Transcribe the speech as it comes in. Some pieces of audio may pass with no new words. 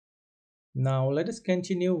Now let us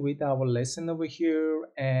continue with our lesson over here,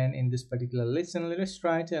 and in this particular lesson let us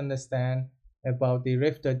try to understand about the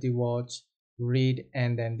ref, the watch, read,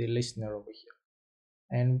 and then the listener over here.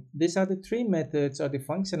 And these are the three methods or the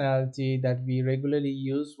functionality that we regularly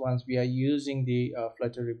use once we are using the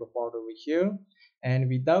Flutter Riverpod over here. And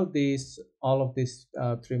without these, all of these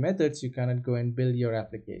three methods, you cannot go and build your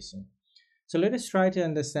application. So let us try to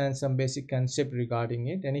understand some basic concept regarding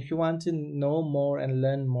it. And if you want to know more and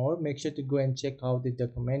learn more, make sure to go and check out the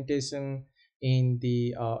documentation in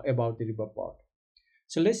the about the Riverpod.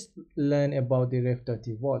 So let's learn about the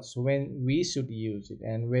ref.watch. Watch, when we should use it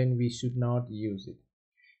and when we should not use it.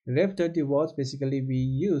 Ref.watch basically we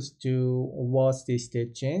use to watch the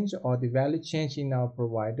state change or the value change in our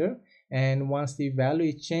provider, and once the value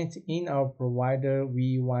is changed in our provider,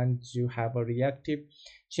 we want to have a reactive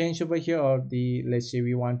change over here, or the, let's say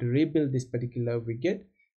we want to rebuild this particular widget,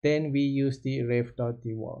 then we use the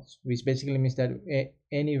ref.watch, which basically means that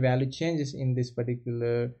any value changes in this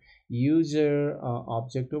particular user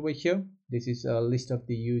object over here, this is a list of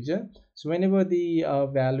the user. So whenever the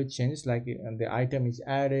value changes, like the item is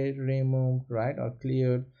added, removed, right, or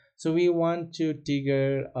cleared, so we want to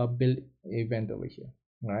trigger a build event over here,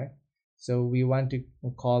 right? So we want to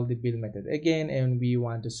call the build method again, and we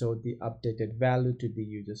want to show the updated value to the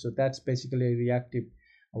user. So that's basically a reactive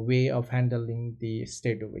way of handling the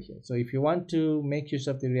state over here. So if you want to make use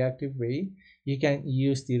of the reactive way, you can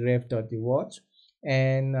use the ref.watch.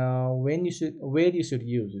 And when you should, where you should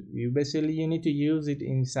use it, you need to use it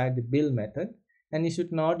inside the build method, and you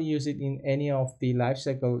should not use it in any of the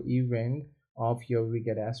lifecycle event of your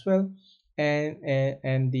widget as well,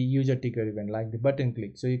 and the user trigger event like the button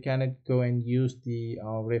click. So you cannot go and use the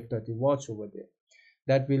ref.watch over there.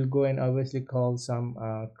 That will go and obviously call some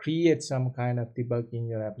create some kind of debug in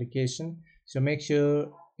your application. So make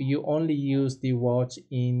sure you only use the watch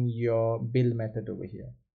in your build method over here.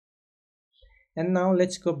 And now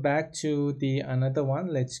let's go back to the another one.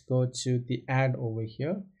 Let's go to the add over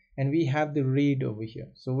here, and we have the read over here.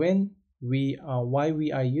 So when we why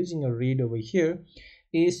we are using a read over here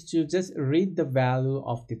is to just read the value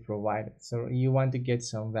of the provider. So you want to get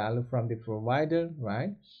some value from the provider,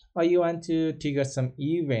 right? Or you want to trigger some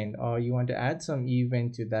event, or you want to add some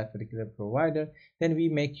event to that particular provider, then we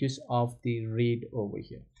make use of the read over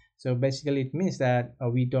here. So basically it means that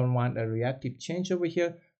we don't want a reactive change over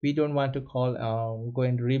here. We don't want to call go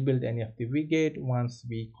and rebuild any of the widget once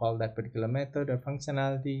we call that particular method or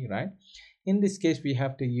functionality, right? In this case we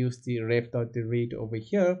have to use the ref.read over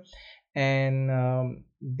here, and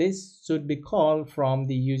this should be called from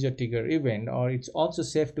the user trigger event, or it's also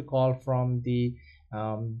safe to call from the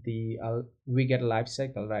widget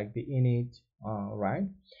lifecycle, like the init, right?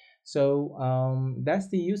 So that's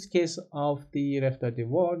the use case of the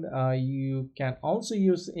ref.watch. You can also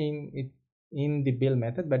use in the build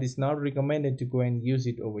method, but it's not recommended to go and use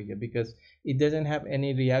it over here because it doesn't have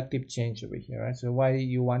any reactive change over here, right? So why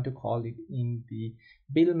you want to call it in the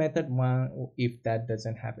build method one if that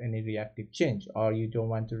doesn't have any reactive change, or you don't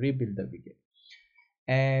want to rebuild the widget.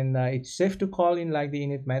 And it's safe to call in like the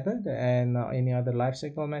init method and any other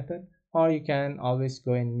lifecycle method, or you can always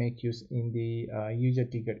go and make use in the user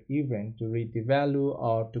trigger event to read the value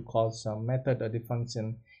or to call some method or the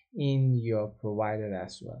function in your provider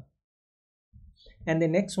as well. And the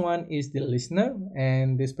next one is the listener,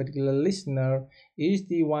 and this particular listener is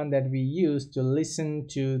the one that we use to listen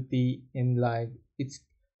to the in like it's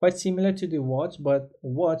quite similar to the watch, but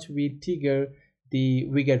watch we trigger the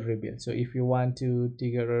widget rebuild. So if you want to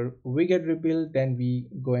trigger a widget rebuild, then we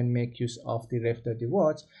go and make use of the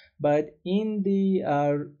ref.watch. But in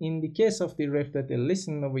the case of the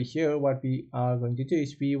ref.listen over here, what we are going to do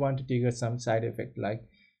is we want to trigger some side effect, like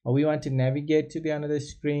we want to navigate to the another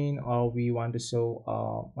screen, or we want to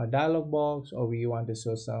show a dialog box, or we want to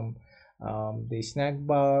show some the snack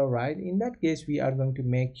bar, right? In that case we are going to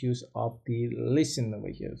make use of the listen over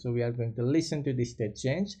here. So we are going to listen to the state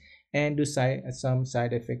change and do some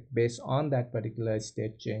side effect based on that particular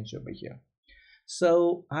state change over here.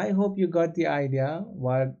 So I hope you got the idea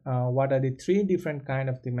what are the three different kind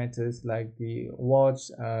of the methods, like the watch,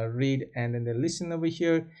 read, and then the listen over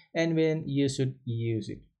here, and when you should use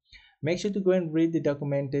it. Make sure to go and read the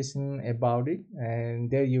documentation about it, and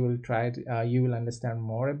there you will you will understand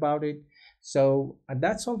more about it. So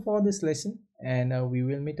that's all for this lesson, and we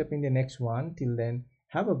will meet up in the next one. Till then,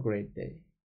 have a great day.